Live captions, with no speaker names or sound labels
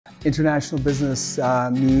International business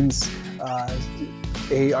means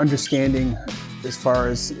a understanding as far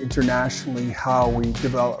as internationally how we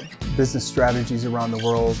develop business strategies around the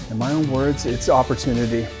world. In my own words, it's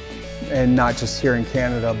opportunity, and not just here in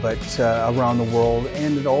Canada, but around the world.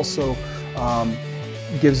 And it also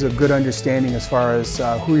gives a good understanding as far as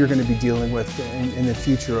who you're going to be dealing with in the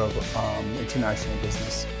future of international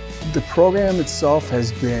business. The program itself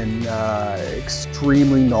has been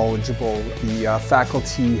extremely knowledgeable. The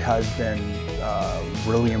faculty has been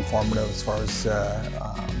really informative as far as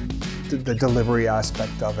the delivery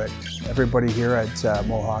aspect of it. Everybody here at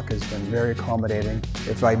Mohawk has been very accommodating.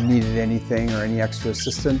 If I needed anything or any extra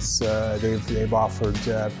assistance, they've offered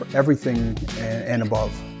everything and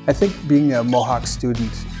above. I think being a Mohawk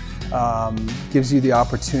student gives you the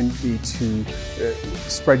opportunity to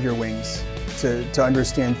spread your wings, to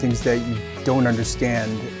understand things that you don't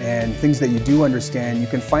understand, and things that you do understand, you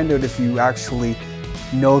can find out if you actually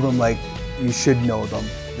know them like you should know them.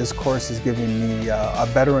 This course has given me a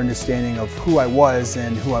better understanding of who I was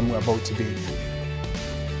and who I'm about to be.